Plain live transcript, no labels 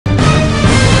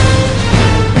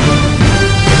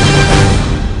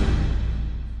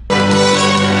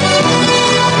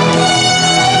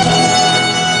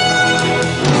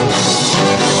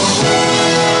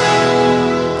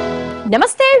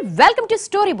Welcome to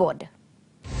Storyboard.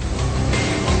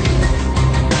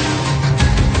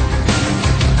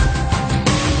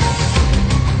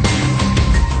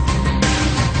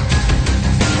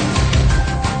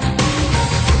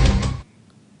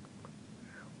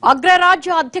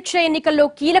 అగ్రరాజ్య అధ్యక్ష ఎన్నికల్లో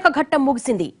కీలక ఘట్టం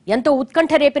ముగిసింది. ఎంతో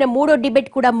ఉత్కంఠ రేపిన మూడో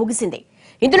డిబేట్ కూడా ముగిసింది.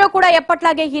 ఇందులో కూడా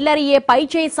ఎప్పట్లాగే హిల్లరీయే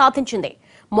పైచేయి సాధించింది.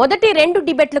 మొదటి రెండు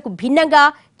డిబేట్లకు భిన్నంగా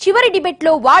చివరి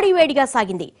డిబేట్లో వాడివేడిగా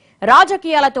సాగింది.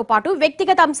 రాజకీయాలతో పాటు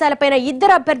వ్యక్తిగత అంశాలపైన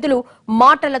ఇద్దరు అభ్యర్థులు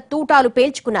మాటల తూటాలు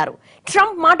పేల్చుకున్నారు.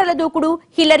 ట్రంప్ మాటల దూకుడు,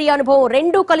 హిల్లరీ అనుభవం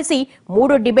రెండూ కలిసి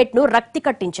మూడో డిబేట్ను రక్తి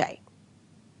కట్టించాయి.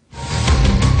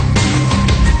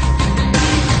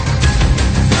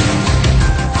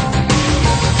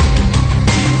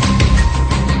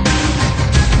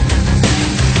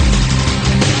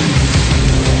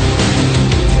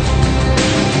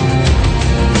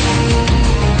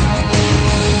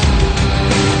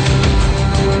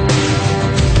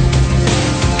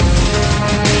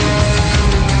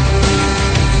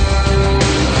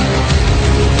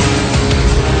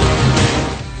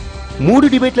 మూడు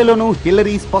డిబేట్లలోనూ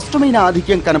హిల్లరీ స్పష్టమైన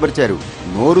ఆధిక్యం కనబరిచారు.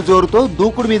 నోరు జోరుతో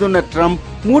దూకుడు మీదున్న ట్రంప్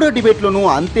మూడో డిబేట్లోనూ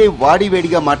అంతే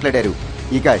వాడివేడిగా మాట్లాడారు.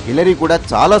 ఇక హిల్లరీ కూడా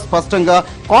చాలా స్పష్టంగా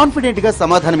కాన్ఫిడెంట్ గా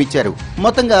సమాధానమిచ్చారు.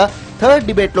 మొత్తంగా థర్డ్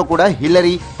డిబేట్లో కూడా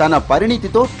హిల్లరీ తన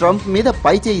పరిణితితో ట్రంప్ మీద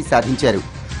పైచేయి సాధించారు.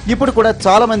 ఇప్పుడు కూడా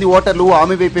చాలా మంది ఓటర్లు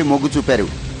ఆమె వైపే మొగ్గు చూపారు.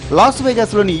 లాస్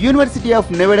వేగాస్ లోని యూనివర్సిటీ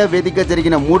ఆఫ్ నెవాడా వేదికగా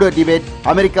జరిగిన మూడో డిబేట్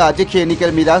అమెరికా అధ్యక్ష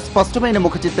ఎన్నికల మీద స్పష్టమైన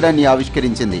ముఖ చిత్రాన్ని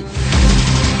ఆవిష్కరించింది.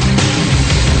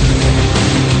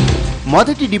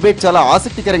 మొదటి డిబేట్ చాలా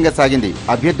ఆసక్తికరంగా సాగింది.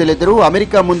 అభ్యర్థులిద్దరూ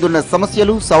అమెరికా ముందున్న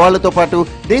సమస్యలు, సవాళ్లతో పాటు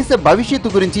దేశ భవిష్యత్తు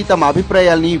గురించి తమ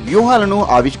అభిప్రాయాల్ని, వ్యూహాలను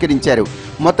ఆవిష్కరించారు.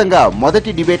 మొత్తంగా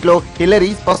మొదటి డిబేట్లో హిల్లరీ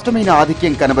స్పష్టమైన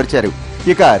ఆధిక్యం కనబరిచారు.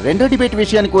 ఇక రెండో డిబేట్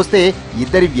విషయానికి వస్తే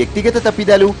ఇద్దరి వ్యక్తిగత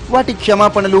తప్పిదాలు, వాటి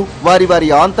క్షమాపణలు, వారి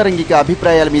ఆంతరంగిక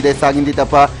అభిప్రాయాల మీదే సాగింది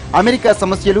తప్ప అమెరికా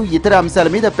సమస్యలు, ఇతర అంశాల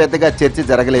మీద పెద్దగా చర్చ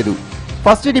జరగలేదు.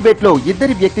 ఫస్ట్ డిబేట్లో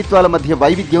ఇద్దరి వ్యక్తిత్వాల మధ్య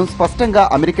వైవిధ్యం స్పష్టంగా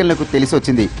అమెరికన్లకు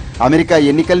తెలిసొచ్చింది. అమెరికా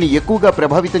ఎన్నికల్ని ఎక్కువగా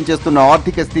ప్రభావితం చేస్తున్న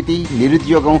ఆర్థిక స్థితి,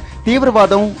 నిరుద్యోగం,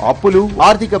 తీవ్రవాదం, అప్పులు,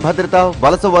 ఆర్థిక భద్రత,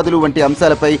 వలసవాదులు వంటి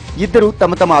అంశాలపై ఇద్దరు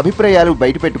తమ అభిప్రాయాలు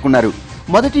బయటపెట్టుకున్నారు.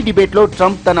 మొదటి డిబేట్లో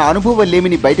ట్రంప్ తన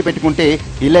అనుభవాలేమిని బయటపెట్టుకుంటే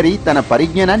హిల్లరీ తన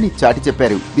పరిజ్ఞానాన్ని చాటి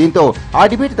చెప్పారు. దీంతో ఆ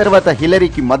డిబేట్ తర్వాత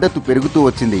హిల్లరీకి మద్దతు పెరుగుతూ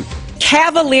వచ్చింది.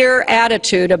 Cavalier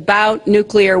attitude about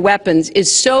nuclear weapons is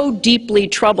so deeply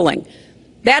troubling.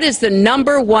 That is the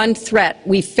number one threat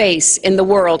we face in the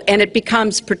world, and it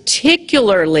becomes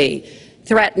particularly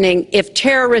threatening if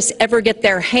terrorists ever get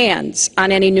their hands on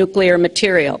any nuclear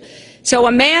material. So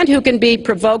a man who can be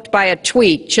provoked by a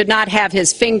tweet should not have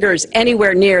his fingers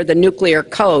anywhere near the nuclear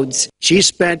codes. She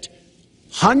spent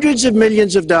hundreds of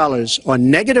millions of dollars on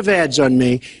negative ads on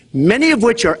me, many of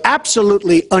which are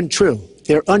absolutely untrue.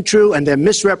 They're untrue and they're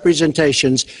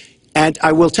misrepresentations. And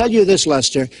I will tell you this,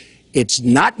 Lester, it's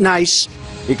not nice.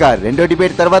 ఇక రెండో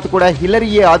debate తర్వాత కూడా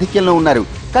హిల్లరీయే ఆధిక్యంలో ఉన్నారు.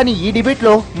 కానీ ఈ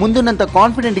డిబేట్లో ముందున్నంత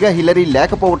confident గా హిల్లరీ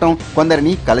లేకపోవటం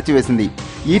కొందరిని కలచివేసింది.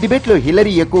 ఈ డిబేట్లో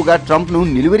హిల్లరీ ఎక్కువగా ట్రంప్ ను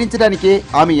నిలువరించడానికే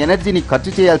ఆమె ఎనర్జీని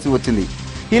ఖర్చు చేయాల్సి వచ్చింది.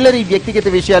 హిల్లరీ వ్యక్తిగత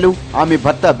విషయాలు, ఆమె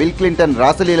భర్త బిల్ క్లింటన్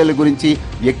రాసలీలల గురించి,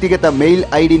 వ్యక్తిగత మెయిల్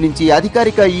ఐడి నుంచి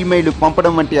అధికారిక ఈమెయిల్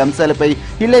పంపడం వంటి అంశాలపై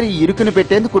హిల్లరీ ఇరుకును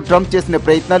పెట్టేందుకు ట్రంప్ చేసిన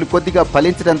ప్రయత్నాలు కొద్దిగా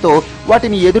ఫలించడంతో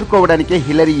వాటిని ఎదుర్కోవడానికే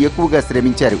హిల్లరీ ఎక్కువగా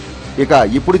శ్రమించారు. ఇక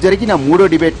ఇప్పుడు జరిగిన మూడో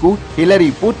డిబేట్ కు హిల్లరీ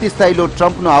పూర్తి స్థాయిలో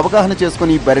ట్రంప్ ను అవగాహన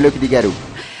చేసుకుని బరిలోకి దిగారు.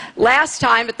 Last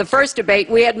time at the first debate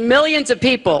we had millions of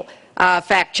people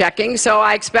fact checking, so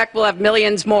I expect we'll have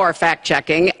millions more fact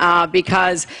checking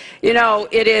because you know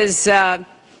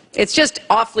it's just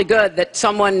awfully good that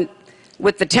someone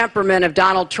with the temperament of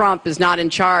Donald Trump is not in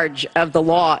charge of the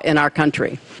law in our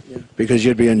country. Because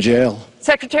you'd be in jail.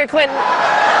 Secretary Clinton.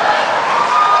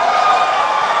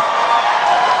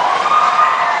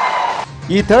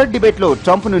 ఈ third debate లో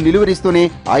Trump ను నిలువరిస్తూనే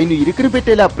ఆయన ఇరుకును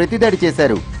పెట్టేలా ప్రతిదాడి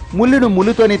చేశారు. ముళ్ళును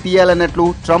ముళ్ళుతోనే తీయాలన్నట్లు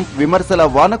Trump విమర్శల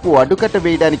వానకు అడ్డుకట్ట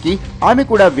వేయడానికి ఆమె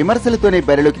కూడా విమర్శలతోనే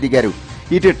బరిలోకి దిగారు.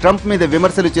 ఇటు ట్రంప్ మీద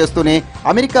విమర్శలు చేస్తూనే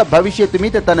అమెరికా భవిష్యత్తు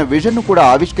మీద తన విజన్ ను కూడా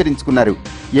ఆవిష్కరించుకున్నారు.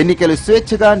 ఎన్నికలు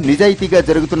స్వేచ్ఛగా, నిజాయితీగా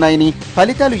జరుగుతున్నాయని,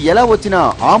 ఫలితాలు ఎలా వచ్చినా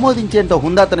ఆమోదించేంత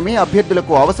హుందాతనమే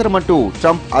అభ్యర్థులకు అవసరమంటూ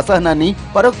ట్రంప్ అసహనాన్ని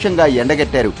పరోక్షంగా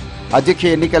ఎండగట్టారు. అధ్యక్ష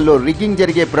ఎన్నికల్లో రిగ్గింగ్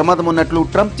జరిగే ప్రమాదం ఉన్నట్లు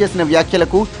ట్రంప్ చేసిన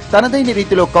వ్యాఖ్యలకు తనదైన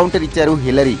రీతిలో కౌంటర్ ఇచ్చారు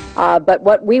Hillary. But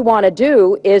what we want to do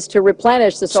is to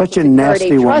replenish the Social Security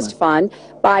Trust Fund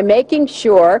by making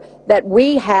sure that we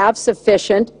have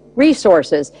sufficient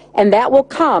resources, and that will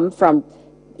come from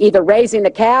either raising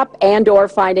the cap and or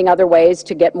finding other ways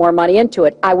to get more money into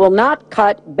it. I will not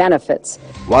cut benefits.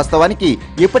 వాస్తవానికి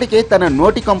ఇప్పటికే తన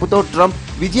నోటి కంపుతో Trump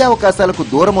విజయావకాశాలకు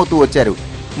దూరమవుతూ వచ్చారు.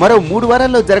 మరో 3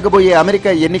 వారాల్లో జరగబోయే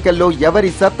America ఎన్నికల్లో ఎవరి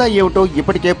సత్తా ఏమిటో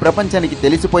ఇప్పటికే ప్రపంచానికి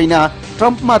తెలిసిపోయినా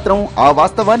ట్రంప్ మాత్రం ఆ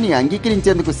వాస్తవాన్ని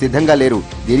అంగీకరించేందుకు సిద్ధంగా లేరు.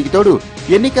 దీనికి తోడు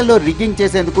ఎన్నికల్లో రిగ్గింగ్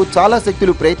చేసేందుకు చాలా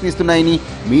శక్తులు ప్రయత్నిస్తున్నాయని,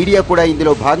 మీడియా కూడా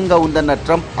ఇందులో భాగంగా ఉందన్న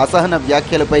ట్రంప్ అసహన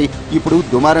వ్యాఖ్యలపై ఇప్పుడు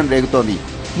దుమారం రేగుతోంది.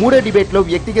 మూడో డిబేట్లో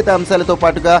వ్యక్తిగత అంశాలతో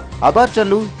పాటుగా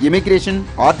అబార్షన్లు, ఇమిగ్రేషన్,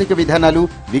 ఆర్థిక విధానాలు,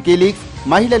 వికీలీక్స్,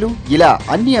 మహిళలు ఇలా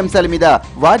అన్ని అంశాల మీద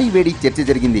వాడీవేడి చర్చ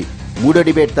జరిగింది. మూడో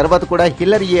డిబేట్ తర్వాత కూడా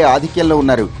హిల్లరీయే ఆధిక్యంలో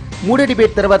ఉన్నారు. మూడో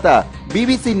డిబేట్ తర్వాత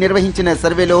బీబీసీ నిర్వహించిన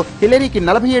సర్వేలో హిల్లరీకి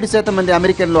 47% మంది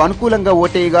అమెరికన్లు అనుకూలంగా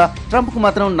ఓటేయగా ట్రంప్కు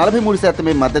మాత్రం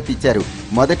 43% మద్దతిచ్చారు.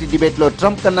 మొదటి డిబేట్లో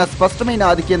ట్రంప్ కన్నా స్పష్టమైన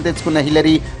ఆధిక్యం తెచ్చుకున్న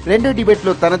హిల్లరీ రెండో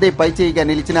డిబేట్లో తనదే పైచేయిగా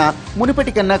నిలిచినా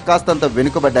మునుపటి కన్నా కాస్తంత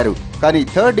వెనుకబడ్డారు. కానీ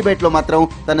థర్డ్ డిబేట్లో మాత్రం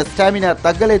తన స్టామినా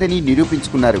తగ్గలేదని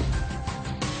నిరూపించుకున్నారు.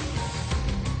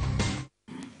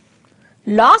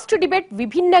 లాస్ట్ డిబేట్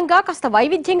విభిన్నంగా కాస్త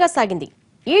వైవిధ్యంగా సాగింది.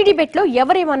 ఈ డిబేట్లో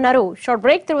ఎవరేమన్నారో షార్ట్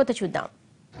బ్రేక్ తర్వాత చూద్దాం.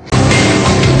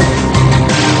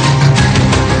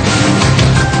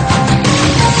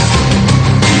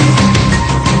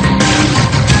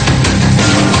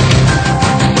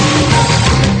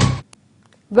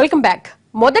 Welcome back.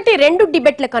 మొదటి 2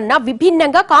 డిబేట్ల కన్నా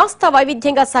విభిన్నంగా కాస్త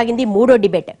వైవిధ్యంగా సాగింది మూడో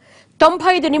డిబేట్.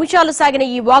 95 నిమిషాలు సాగిన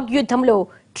ఈ వాగ్యుద్ధంలో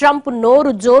ట్రంప్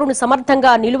నోరు జోరును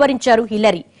సమర్థంగా నిలువరించారు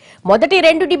హిల్లరీ. మొదటి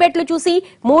 2 డిబేట్లు చూసి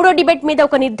మూడో డిబేట్ మీద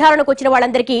ఒక నిర్ధారణకు వచ్చిన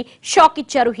వాళ్ళందరికీ షాక్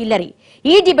ఇచ్చారు హిల్లరీ.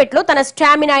 ఈ డిబేట్ లో తన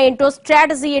స్టామినా ఏంటో,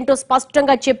 స్ట్రాటజీ ఏంటో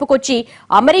స్పష్టంగా చెప్పుకొచ్చి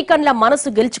అమెరికన్ల మనసు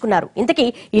గెలుచుకున్నారు. ఇంతకీ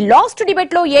ఈ లాస్ట్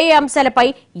డిబేట్ లో ఏ అంశాలపై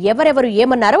ఎవరెవరు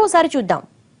ఏమన్నారో ఒకసారి చూద్దాం.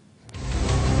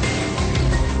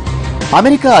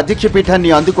 అమెరికా అధ్యక్ష పీఠాన్ని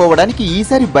అందుకోవడానికి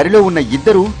ఈసారి బరిలో ఉన్న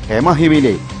ఇద్దరు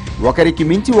హేమహేమీలే. ఒకరికి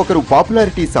మించి ఒకరు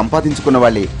పాపులారిటీ సంపాదించుకున్న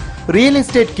వాళ్లే. రియల్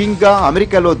ఎస్టేట్ కింగ్ గా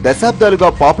అమెరికాలో దశాబ్దాలుగా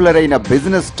పాపులర్ అయిన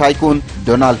బిజినెస్ టైకూన్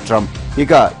డొనాల్డ్ ట్రంప్,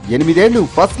 ఇక 8 ఏళ్లు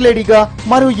ఫస్ట్ లేడీగా,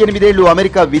 మరో 8 ఏళ్లు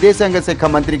అమెరికా విదేశాంగ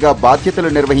శాఖ మంత్రిగా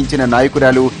బాధ్యతలు నిర్వహించిన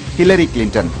నాయకురాలు హిల్లరీ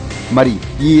క్లింటన్. మరి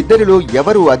ఈ ఇద్దరిలో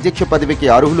ఎవరు అధ్యక్ష పదవికి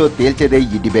అర్హులో తేల్చేదే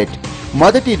ఈ డిబేట్.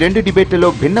 మొదటి 2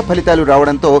 డిబేట్లలో భిన్న ఫలితాలు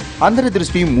రావడంతో అందరి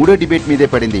దృష్టి మూడో డిబేట్ మీదే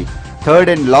పడింది. థర్డ్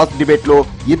అండ్ లాస్ట్ డిబేట్ లో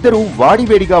ఇద్దరు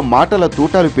వాడివేడిగా మాటల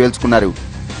తూటాలు పేల్చుకున్నారు.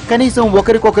 కనీసం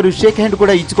ఒకరికొకరు షేక్ హ్యాండ్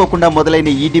కూడా ఇచ్చుకోకుండా మొదలైన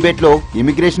ఈ డిబేట్ లో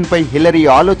ఇమిగ్రేషన్ పై హిల్లరీ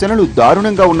ఆలోచనలు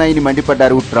దారుణంగా ఉన్నాయని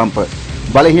మండిపడ్డారు ట్రంప్.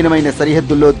 బలహీనమైన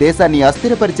సరిహద్దుల్లో దేశాన్ని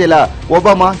అస్థిరపరిచేలా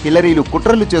ఒబామా, హిల్లరీలు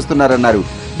కుట్రలు చేస్తున్నారన్నారు.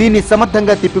 దీన్ని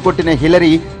సమర్థంగా తిప్పికొట్టిన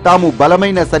హిల్లరీ తాము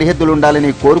బలమైన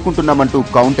సరిహద్దులుండాలని కోరుకుంటున్నామంటూ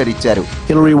కౌంటర్ ఇచ్చారు.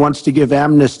 Hillary wants to give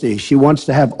amnesty. She wants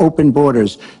to have open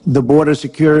borders. The border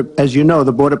secure, as you know,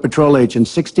 the Border Patrol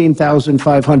agents,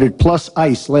 16,500 plus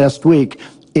ICE last week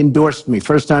endorsed me.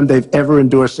 First time they've ever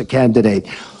endorsed a candidate.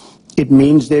 It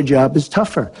means their job is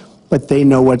tougher, but they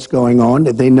know what's going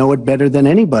on. They know it better than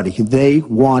anybody. They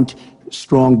want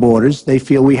strong borders. They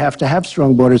feel we have to have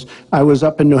strong borders. I was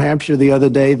up in New Hampshire the other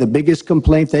day. The biggest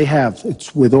complaint they have, it's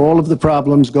with all of the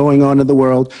problems going on in the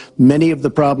world, many of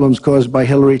the problems caused by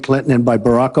Hillary Clinton and by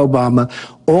Barack Obama,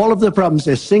 all of the problems,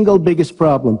 their single biggest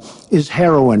problem is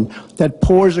heroin that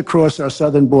pours across our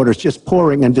southern borders, just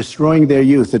pouring and destroying their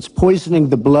youth. It's poisoning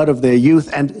the blood of their youth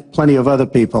and plenty of other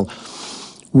people.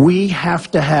 We have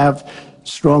to have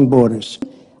strong borders.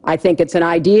 I think it's an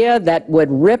idea that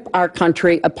would rip our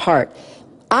country apart.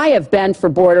 I have been for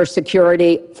border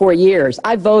security for years.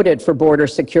 I voted for border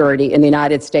security in the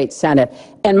United States Senate.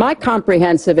 And my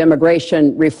comprehensive immigration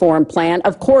reform plan,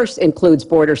 of course, includes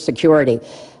border security.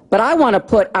 But I want to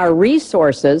put our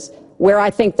resources where I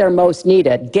think they're most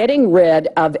needed, getting rid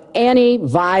of any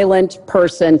violent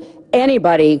person,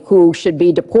 anybody who should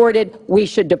be deported, we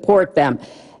should deport them.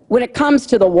 When it comes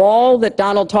to the wall that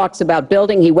Donald talks about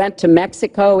building, he went to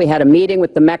Mexico, he had a meeting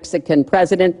with the Mexican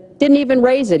president, didn't even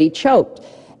raise it, he choked,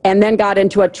 and then got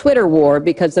into a Twitter war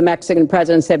because the Mexican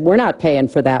president said, we're not paying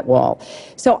for that wall.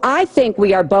 So I think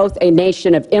we are both a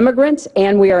nation of immigrants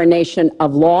and we are a nation of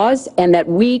laws, and that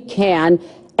we can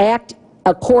act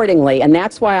accordingly. And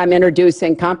that's why I'm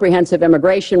introducing comprehensive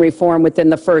immigration reform within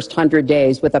the first 100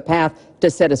 days with a path to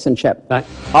citizenship.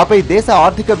 ఆపై దేశ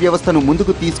ఆర్థిక వ్యవస్థను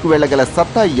ముందుకు తీసుకువెళ్లగల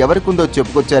సత్తా ఎవరికుందో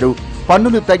చెప్పుకొచ్చారు.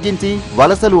 పన్నులు తగ్గించి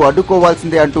వలసలు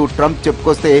అడ్డుకోవాల్సిందే అంటూ ట్రంప్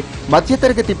చెప్పుకొస్తే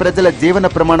మధ్యతరగతి ప్రజల జీవన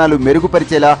ప్రమాణాలు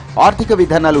మెరుగుపరిచేలా ఆర్థిక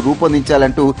విధానాలు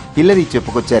రూపొందించాలంటూ హిల్లరీ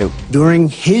చెప్పుకొచ్చారు. During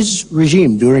his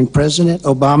regime, during President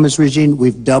Obama's regime,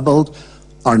 we've doubled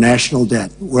our national debt.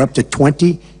 We're up to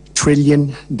 $20 trillion.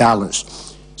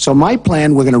 So my plan,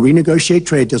 we're going to renegotiate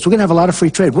trade deals. We're going to have a lot of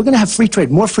free trade. We're going to have free trade,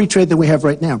 more free trade than we have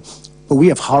right now. But we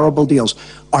have horrible deals.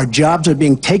 Our jobs are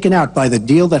being taken out by the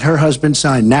deal that her husband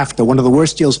signed, NAFTA, one of the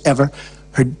worst deals ever.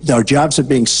 Our jobs are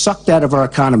being sucked out of our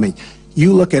economy. You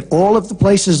look at all of the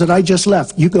places that I just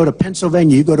left. You go to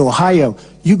Pennsylvania, you go to Ohio,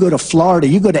 you go to Florida,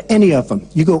 you go to any of them.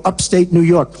 You go upstate New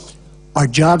York. Our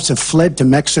jobs have fled to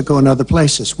Mexico and other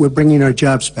places. We're bringing our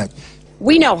jobs back.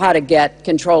 We know how to get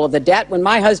control of the debt. When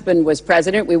my husband was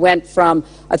president, we went from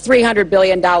a $300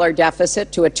 billion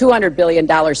deficit to a $200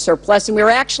 billion surplus, and we were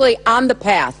actually on the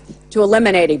path to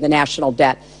eliminating the national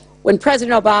debt. When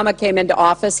President Obama came into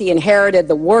office, he inherited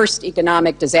the worst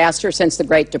economic disaster since the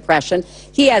Great Depression.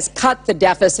 He has cut the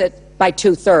deficit by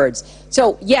 2/3.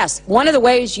 So, yes, one of the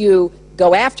ways you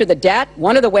go after the debt,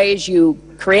 one of the ways you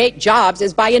create jobs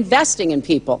is by investing in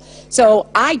people. So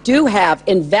I do have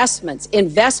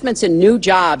investments in new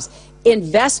jobs,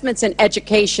 investments in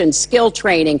education, skill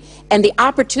training, and the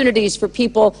opportunities for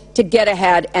people to get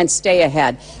ahead and stay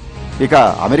ahead. ఇక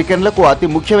అమెరికన్లకు అతి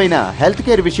ముఖ్యమైన health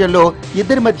care విషయంలో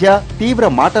ఇద్దరి మధ్య తీవ్ర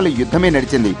మాటల యుద్ధమే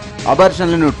నడిచింది.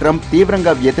 అబార్షన్లను ట్రంప్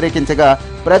తీవ్రంగా వ్యతిరేకించగా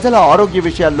ప్రజల ఆరోగ్య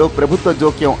విషయాల్లో ప్రభుత్వ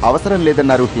జోక్యం అవసరం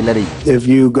లేదన్నారు Hillary. If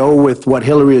you go with what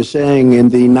Hillary is saying, in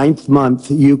the 9th month,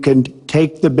 you can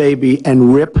take the baby and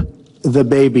rip the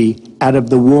baby out of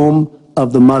the womb of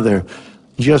the mother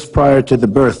just prior to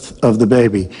the birth of the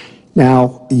baby. Now,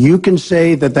 you can say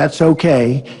that that's okay.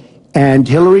 And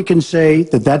Hillary can say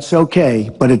that that's okay,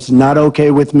 but it's not okay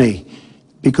with me.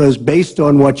 Because based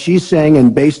on what she's saying and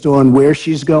based on where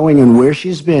she's going and where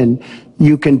she's been,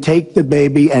 you can take the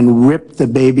baby and rip the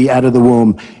baby out of the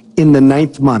womb in the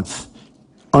 9th month,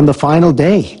 on the final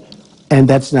day. And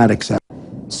that's not acceptable.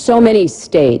 So many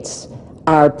states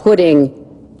are putting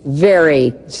very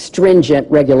stringent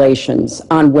regulations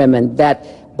on women that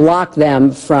block them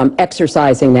from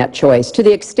exercising that choice, to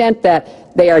the extent that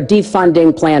they are defunding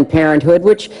Planned Parenthood,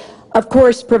 which of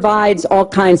course provides all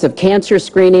kinds of cancer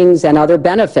screenings and other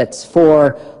benefits for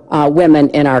women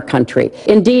in our country.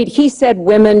 Indeed, he said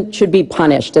women should be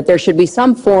punished, that there should be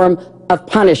some form of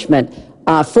punishment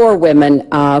for women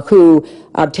who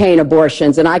obtain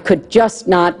abortions, and I could just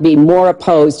not be more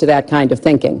opposed to that kind of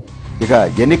thinking. ఇక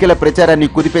ఎన్నికల ప్రచారాన్ని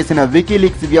కుదిపేసిన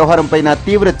WikiLeaks వ్యవహారంపైన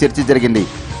తీవ్ర చర్చ జరిగింది.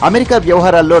 America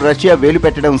వ్యవహారాల్లో Russia వేలు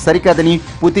పెట్టడం సరికాదని,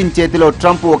 పుతిన్ చేతిలో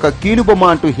ట్రంప్ ఒక కీలుబొమ్మ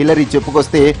అంటూ హిల్లరీ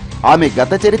చెప్పుకొస్తే, ఆమె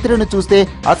గత చరిత్రను చూస్తే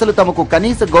అసలు తమకు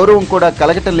కనీస గౌరవం కూడా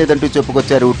కలగటం లేదంటూ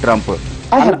చెప్పుకొచ్చారు Trump.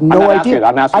 I have no idea.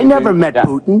 I never met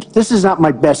Putin. This is not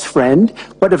my best friend.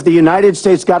 But if the United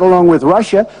States got along with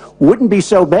Russia, wouldn't be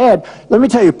so bad. Let me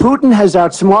tell you, Putin has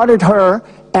outsmarted her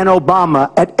and Obama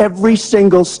at every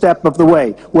single step of the way.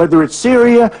 Whether it's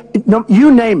Syria, no, you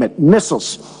name it, missiles.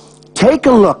 Take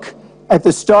a look at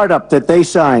the startup that they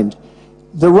signed.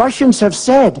 The Russians have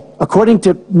said, according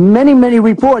to many, many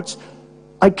reports,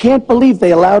 I can't believe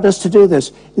they allowed us to do this.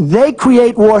 They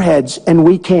create warheads and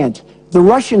we can't. The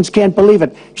Russians can't believe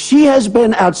it. She has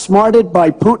been outsmarted by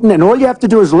Putin, and all you have to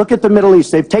do is look at the Middle East.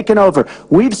 They've taken over.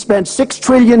 We've spent $6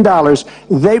 trillion.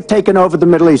 They've taken over the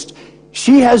Middle East.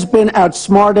 She has been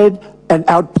outsmarted and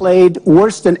outplayed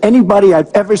worse than anybody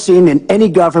I've ever seen in any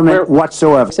government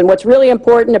whatsoever. And what's really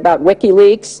important about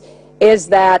WikiLeaks is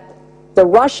that the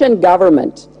Russian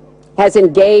government has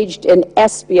engaged in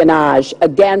espionage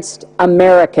against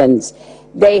Americans.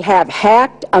 They have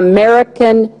hacked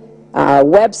American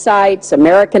websites,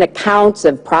 American accounts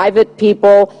of private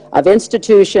people, of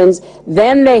institutions.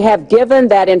 Then they have given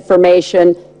that information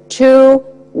to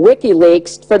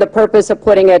WikiLeaks for the purpose of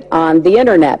putting it on the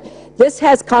internet. This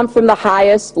has come from the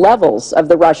highest levels of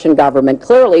the Russian government,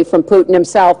 clearly from Putin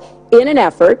himself, in an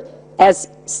effort, as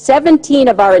 17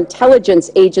 of our intelligence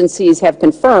agencies have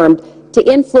confirmed, to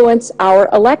influence our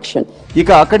election. ఇక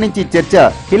అక్కడి నుంచి చర్చ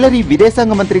Hillary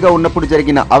విదేశాంగ మంత్రిగా ఉన్నప్పుడు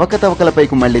జరిగిన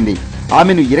అవకతవకలపైకి మళ్లింది.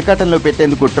 ఆమెను ఇరకాటంలో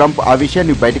పెట్టేందుకు ట్రంప్ ఆ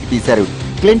విషయాన్ని బయటకు తీశారు.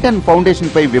 క్లింటన్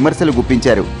ఫౌండేషన్ పై విమర్శలు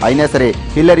గుప్పించారు. అయినా సరే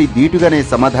హిల్లరీ ధీటుగానే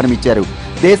సమాధానమిచ్చారు.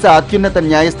 దేశ అత్యున్నత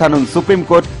న్యాయస్థానం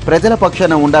సుప్రీంకోర్టు ప్రజల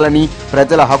పక్షాన ఉండాలని,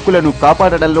 ప్రజల హక్కులను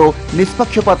కాపాడడంలో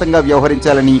నిష్పక్షపాతంగా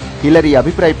వ్యవహరించాలని హిల్లరీ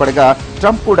అభిప్రాయపడగా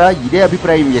ట్రంప్ కూడా ఇదే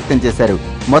అభిప్రాయం వ్యక్తం చేశారు.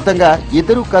 మొత్తంగా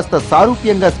ఇద్దరు కాస్త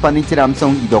సారూప్యంగా స్పందించిన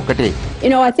అంశం ఇదొక్కటే.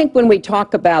 I think when we talk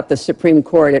about the Supreme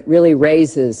Court, it really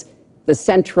raises the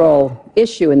central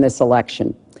issue in this election.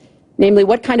 Namely,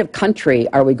 what kind of country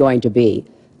are we going to be?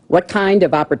 What kind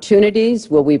of opportunities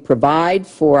will we provide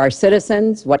for our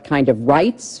citizens? What kind of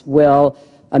rights will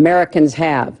Americans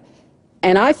have?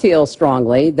 And I feel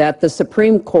strongly that the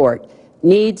Supreme Court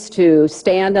needs to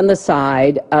stand on the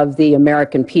side of the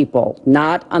American people,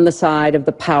 not on the side of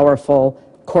the powerful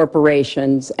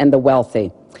corporations and the wealthy.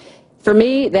 For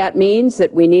me, that means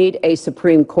that we need a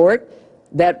Supreme Court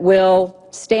that will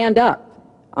stand up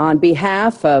on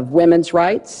behalf of women's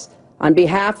rights, on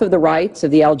behalf of the rights of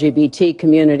the LGBT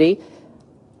community,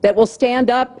 that will stand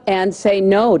up and say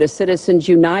no to Citizens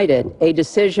United, a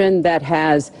decision that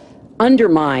has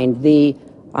undermined the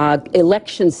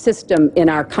election system in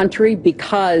our country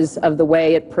because of the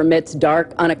way it permits dark,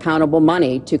 unaccountable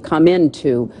money to come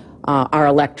into our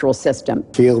electoral system.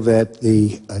 I feel that the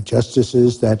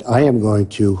justices that I am going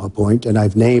to appoint, and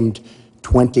I've named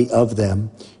 20 of them,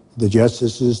 the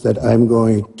justices that I'm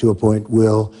going to appoint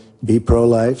will be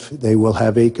pro-life. They will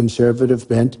have a conservative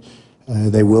bent.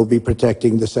 They will be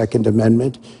protecting the Second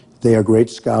Amendment. They are great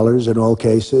scholars in all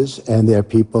cases, and they're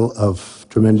people of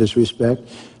tremendous respect.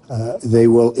 They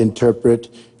will interpret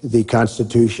the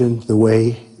Constitution the way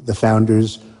the founders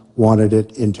wanted it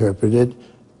interpreted,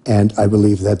 and I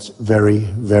believe that's very,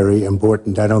 very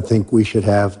important. I don't think we should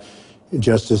have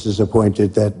justices appointed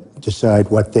that decide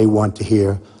what they want to hear.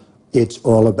 It's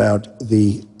all about the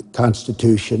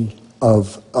Constitution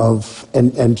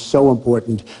and so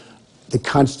important, the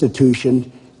Constitution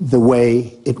the way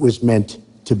it was meant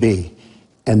to be.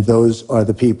 And those are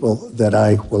the people that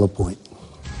I will appoint.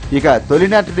 ఇక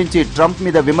తొలినాటి నుంచి Trump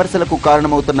మీద విమర్శలకు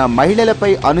కారణమవుతున్న మహిళలపై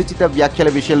అనుచిత వ్యాఖ్యల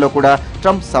విషయంలో కూడా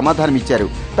Trump సమాధానమిచ్చారు.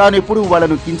 తాను ఎప్పుడూ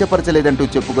వాళ్లను కించపరచలేదంటూ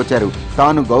చెప్పుకొచ్చారు.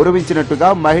 తాను గౌరవించినట్టుగా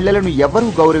మహిళలను ఎవరూ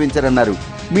గౌరవించరన్నారు.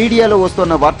 మీడియాలో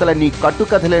వస్తున్న వార్తలన్నీ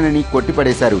కట్టుకథలేనని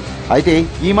కొట్టిపడేశారు. అయితే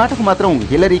ఈ మాటకు మాత్రం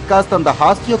హిల్లరీ కాస్తంత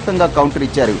హాస్యోక్తంగా కౌంటర్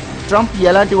ఇచ్చారు. ట్రంప్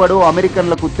ఎలాంటివాడో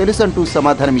అమెరికన్లకు తెలుసంటూ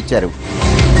సమాధానమిచ్చారు.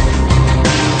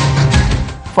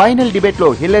 ఫైనల్ డిబేట్లో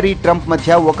హిల్లరీ ట్రంప్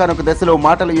మధ్య ఒకానొక దశలో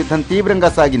మాటల యుద్ధం తీవ్రంగా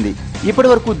సాగింది.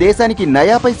 ఇప్పటివరకు దేశానికి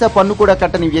నయా పైసా పన్ను కూడా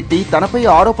కట్టని వ్యక్తి తనపై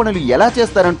ఆరోపణలు ఎలా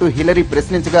చేస్తారంటూ హిల్లరీ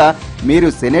ప్రశ్నించగా, మీరు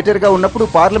సెనేటర్గా ఉన్నప్పుడు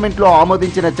పార్లమెంట్లో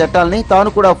ఆమోదించిన చట్టాలనే తాను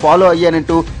కూడా ఫాలో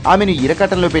అయ్యానంటూ ఆమెను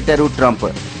ఇరకటంలో పెట్టారు ట్రంప్.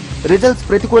 రిజల్ట్స్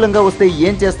ప్రతికూలంగా వస్తే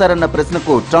ఏం చేస్తారన్న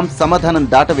ప్రశ్నకు ట్రంప్ సమాధానం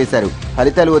దాటవేశారు.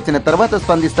 ఫలితాలు వచ్చిన తర్వాత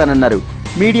స్పందిస్తానన్నారు.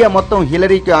 మీడియా మొత్తం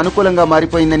హిల్లరీకి అనుకూలంగా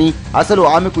మారిపోయిందని, అసలు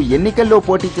ఆమెకు ఎన్నికల్లో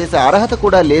పోటీ చేసే అర్హత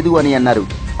కూడా లేదు అని అన్నారు.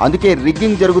 అందుకే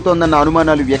రిగ్గింగ్ జరుగుతోందన్న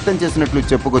అనుమానాలు వ్యక్తం చేసినట్లు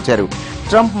చెప్పుకొచ్చారు.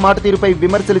 ట్రంప్ మాట తీరుపై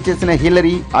విమర్శలు చేసిన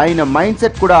హిల్లరీ ఆయన మైండ్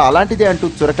సెట్ కూడా అలాంటిదే అంటూ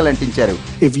చురకలంటించారు.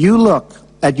 If you look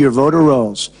at your voter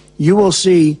rolls, you will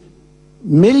see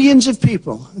millions of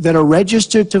people that are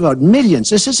registered to vote. Millions.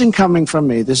 This isn't coming from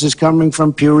me. This is coming from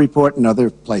Pew Report and other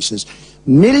places.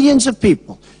 Millions of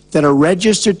people that are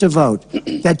registered to vote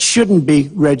that shouldn't be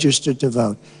registered to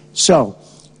vote. So,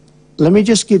 let me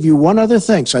just give you one other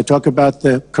thing. So I talk about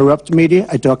the corrupt media.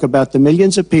 I talk about the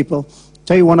millions of people.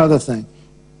 Tell you one other thing.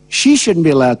 She shouldn't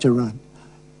be allowed to run.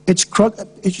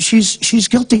 She's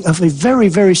guilty of a very,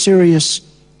 very serious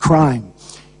crime.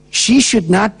 She should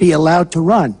not be allowed to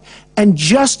run. And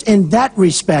just in that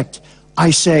respect,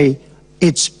 I say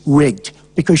it's rigged.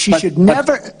 Because she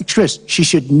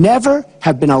should never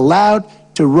have been allowed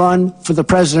to run for the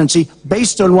presidency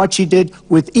based on what she did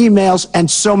with emails and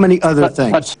so many other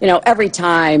things. You know, every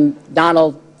time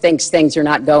Donald thinks things are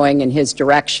not going in his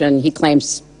direction, he claims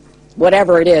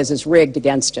whatever it is rigged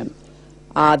against him.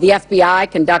 The FBI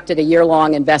conducted a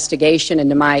year-long investigation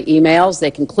into my emails.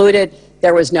 They concluded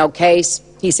there was no case.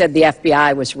 He said the FBI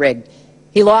was rigged.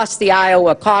 He lost the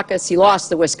Iowa caucus. He lost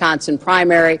the Wisconsin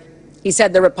primary. He said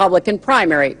the Republican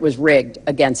primary was rigged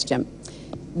against him.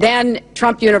 Then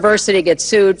Trump University gets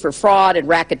sued for fraud and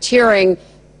racketeering.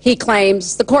 He claims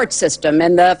the court system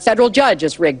and the federal judge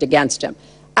is rigged against him.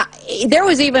 There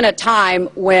was even a time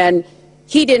when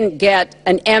he didn't get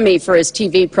an Emmy for his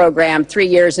TV program 3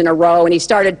 years in a row, and he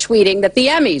started tweeting that the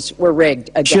Emmys were rigged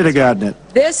against him. Should have gotten it.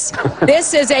 This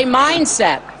is a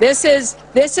mindset.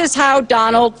 This is how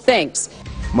Donald thinks.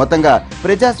 మొత్తంగా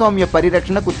ప్రజాస్వామ్య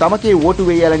పరిరక్షణకు తమకే vote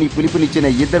వేయాలని పిలుపునిచ్చిన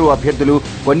ఇద్దరు అభ్యర్థులు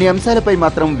కొన్ని అంశాలపై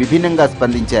మాత్రం విభిన్నంగా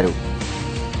స్పందించారు.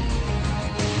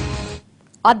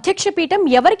 అధ్యక్ష పీఠం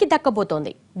ఎవరికి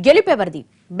దక్కబోతోంది? గెలుపెవరిది?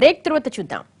 బ్రేక్ తర్వాత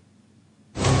చూద్దాం.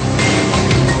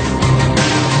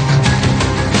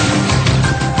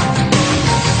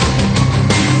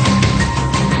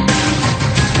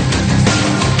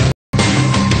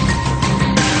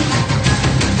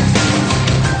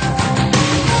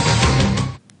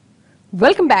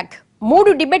 Welcome back.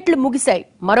 3 డిబేట్లు ముగిశాయి.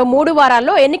 మరో 3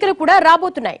 వారాల్లో ఎన్నికలు కూడా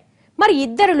రాబోతున్నాయి. మరి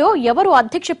ఇద్దరిలో ఎవరు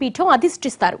అధ్యక్ష పీఠం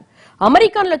అధిష్ఠిస్తారు?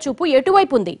 అమెరికన్ల చూపు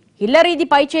ఎటువైపు ఉంది? హిల్లరీది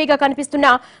పైచేయిగా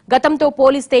కనిపిస్తున్నా గతంతో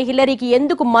పోలిస్తే హిల్లరీకి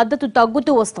ఎందుకు మద్దతు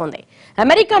తగ్గుతూ వస్తోంది?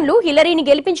 అమెరికన్లు హిల్లరీని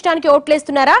గెలిపించడానికి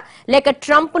ఓట్లేస్తున్నారా, లేక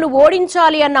ట్రంప్ ను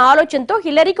ఓడించాలి అన్న ఆలోచనతో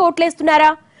హిల్లరీకి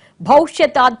ఓట్లేస్తున్నారా?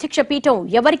 భవిష్యత్ అధ్యక్ష పీఠం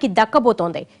ఎవరికి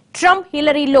దక్కబోతోంది? ట్రంప్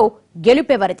హిల్లరీలో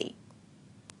గెలుపెవరిది?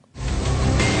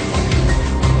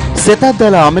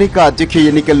 శతాబ్దాల అమెరికా అధ్యక్ష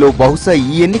ఎన్నికల్లో బహుశా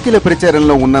ఈ ఎన్నికల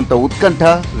ప్రచారంలో ఉన్నంత ఉత్కంఠ,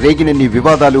 రేగినన్ని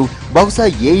వివాదాలు బహుశా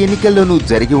ఏ ఎన్నికల్లోనూ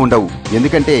జరిగి ఉండవు.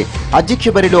 ఎందుకంటే అధ్యక్ష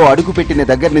బరిలో అడుగుపెట్టిన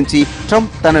దగ్గర నుంచి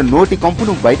ట్రంప్ తన నోటి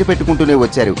కంపును బయటపెట్టుకుంటూనే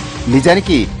వచ్చారు.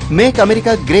 నిజానికి మేక్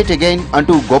అమెరికా గ్రేట్ అగైన్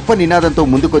అంటూ గొప్ప నినాదంతో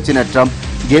ముందుకొచ్చిన ట్రంప్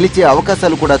గెలిచే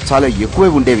అవకాశాలు కూడా చాలా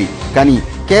ఎక్కువే ఉండేవి. కానీ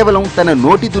కేవలం తన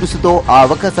నోటి దురుసుతో ఆ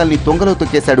అవకాశాల్ని తొంగలో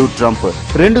తొక్కేశాడు ట్రంప్.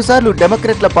 2 సార్లు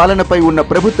డెమోక్రాట్ల పాలనపై ఉన్న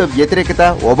ప్రభుత్వ వ్యతిరేకత,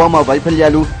 ఒబామా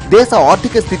వైఫల్యాలు, దేశ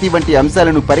ఆర్థిక స్థితి వంటి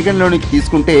అంశాలను పరిగణలోనికి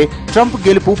తీసుకుంటే ట్రంప్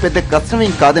గెలుపు పెద్ద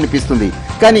కష్టమేం కాదనిపిస్తుంది.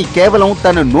 కానీ కేవలం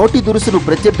తన నోటి దురుసును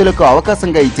ప్రత్యర్థులకు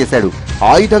అవకాశంగా ఇచ్చేశాడు.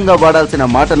 ఆయుధంగా వాడాల్సిన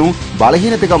మాటను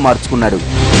బలహీనతగా మార్చుకున్నాడు.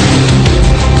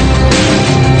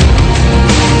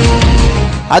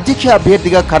 అధ్యక్ష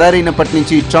అభ్యర్థిగా ఖరారైనప్పటి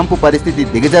నుంచి ట్రంప్ పరిస్థితి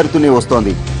దిగజారుతూనే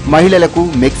వస్తోంది. మహిళలకు,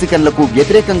 మెక్సికన్లకు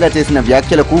వ్యతిరేకంగా చేసిన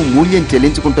వ్యాఖ్యలకు మూల్యం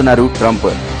చెల్లించుకుంటున్నారు ట్రంప్.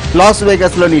 లాస్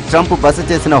వేగాస్ లోని ట్రంప్ బస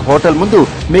చేసిన హోటల్ ముందు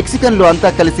మెక్సికన్లు అంతా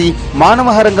కలిసి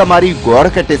మానవహారంగా మారి గోడ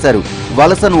కట్టేశారు.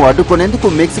 వలసను అడ్డుకునేందుకు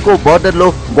మెక్సికో బోర్డర్లో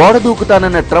గోడ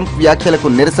దూకుతానన్న ట్రంప్ వ్యాఖ్యలకు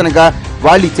నిరసనగా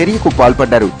వాళ్లీ చర్యకు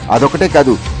పాల్పడ్డారు. అదొకటే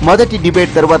కాదు, మొదటి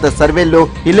డిబేట్ తర్వాత సర్వేల్లో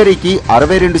హిల్లరీకి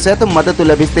 62% మద్దతు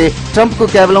లభిస్తే ట్రంప్ కు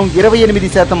కేవలం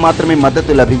 28% మాత్రమే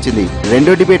మద్దతు లభించింది.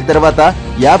 రెండో డిబేట్ తర్వాత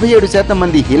 57%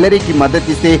 మంది హిల్లరీకి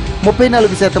మద్దతిస్తే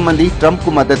 34% మంది ట్రంప్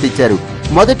కు మద్దతిచ్చారు.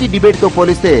 మొదటి డిబేట్ తో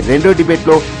పోలిస్తే రెండో డిబేట్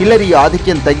లో హిల్లరీ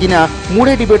ఆధిక్యం తగ్గినా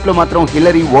మూడో డిబేట్ లో మాత్రం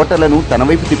హిల్లరీ ఓటర్లను తన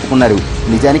వైపు తిప్పుకున్నారు.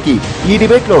 నిజానికి ఈ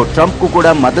డిబేట్ లో ట్రంప్ కు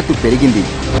కూడా మద్దతు పెరిగింది.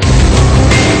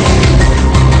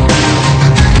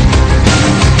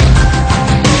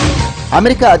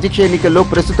 అమెరికా అధ్యక్ష ఎన్నికల్లో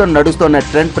ప్రస్తుతం నడుస్తోన్న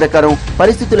ట్రెండ్ ప్రకారం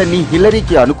పరిస్థితులన్నీ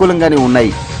హిల్లరీకి అనుకూలంగానే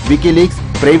ఉన్నాయి. వికీలీక్స్,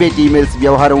 ప్రైవేట్ ఈమెయిల్స్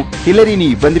వ్యవహారం హిల్లరీని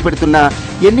ఇబ్బంది పెడుతున్నా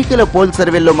ఎన్నికల పోల్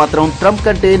సర్వేల్లో మాత్రం ట్రంప్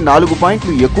కంటే 4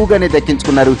 పాయింట్లు ఎక్కువగానే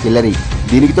దక్కించుకున్నారు హిల్లరీ.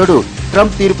 దీనికి తోడు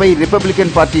ట్రంప్ తీరుపై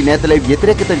రిపబ్లికన్ పార్టీ నేతలే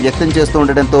వ్యతిరేకత వ్యక్తం చేస్తూ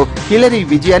ఉండడంతో హిల్లరీ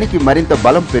విజయానికి మరింత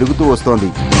బలం పెరుగుతూ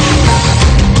వస్తోంది.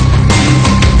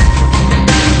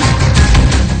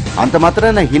 అంత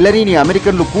మాత్రాన హిల్లరీని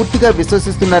అమెరికన్లు పూర్తిగా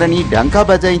విశ్వసిస్తున్నారని డంకా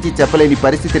బజాయించి చెప్పలేని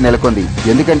పరిస్థితి నెలకొంది.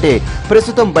 ఎందుకంటే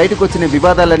ప్రస్తుతం బయటకొచ్చిన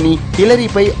వివాదాలన్నీ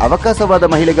హిల్లరీపై అవకాశవాద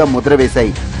మహిళగా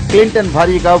ముద్రవేశాయి. క్లింటన్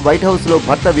భార్యగా వైట్ హౌస్ లో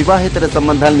భర్త వివాహేతర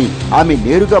సంబంధాల్ని ఆమె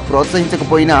నేరుగా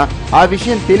ప్రోత్సహించకపోయినా ఆ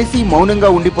విషయం తెలిసి మౌనంగా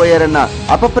ఉండిపోయారన్న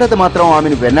అపప్రద మాత్రం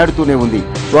ఆమెను వెన్నాడుతూనే ఉంది.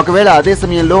 ఒకవేళ అదే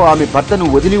సమయంలో ఆమె భర్తను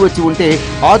వదిలి వచ్చి ఉంటే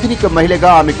ఆధునిక మహిళగా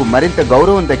ఆమెకు మరింత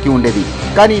గౌరవం దక్కి ఉండేది.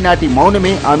 కానీ నాటి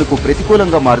మౌనమే ఆమెకు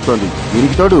ప్రతికూలంగా మారుతోంది.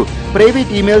 దీనికి తోడు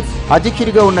ప్రైవేట్ ఈమెయిల్స్,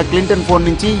 అధ్యక్షుడిగా ఉన్న క్లింటన్ ఫోన్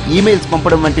నుంచి ఈమెయిల్స్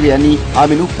పంపడం వంటివి అన్ని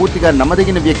ఆమెను పూర్తిగా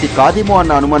నమ్మదగిన వ్యక్తి కాదేమో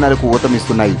అన్న అనుమానాలకు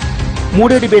ఊతమిస్తున్నాయి.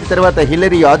 మూడో డిబేట్ తర్వాత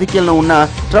హిల్లరీ ఆధిక్యంలో ఉన్న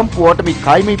ట్రంప్ ఓటమి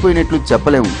ఖాయమైపోయినట్లు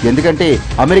చెప్పలేము. ఎందుకంటే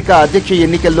అమెరికా అధ్యక్ష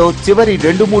ఎన్నికల్లో చివరి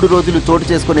 2-3 రోజులు చోటు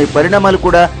చేసుకునే పరిణామాలు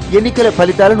కూడా ఎన్నికల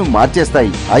ఫలితాలను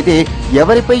మార్చేస్తాయి. అయితే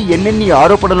ఎవరిపై ఎన్నెన్ని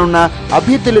ఆరోపణలున్నా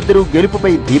అభ్యర్థులిద్దరూ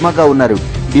గెలుపుపై ధీమాగా ఉన్నారు.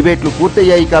 డిబేట్లు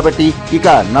పూర్తయ్యాయి కాబట్టి ఇక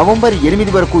నవంబర్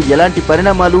 8 వరకు ఎలాంటి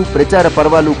పరిణామాలు, ప్రచార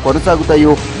పర్వాలు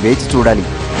కొనసాగుతాయో వేచి చూడాలి.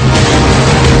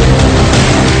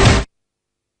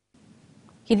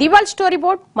 ఇది వాళ్ళ స్టోరీ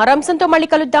బోర్డ్. మరో అంశంతో మళ్ళీ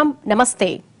కలుద్దాం. నమస్తే.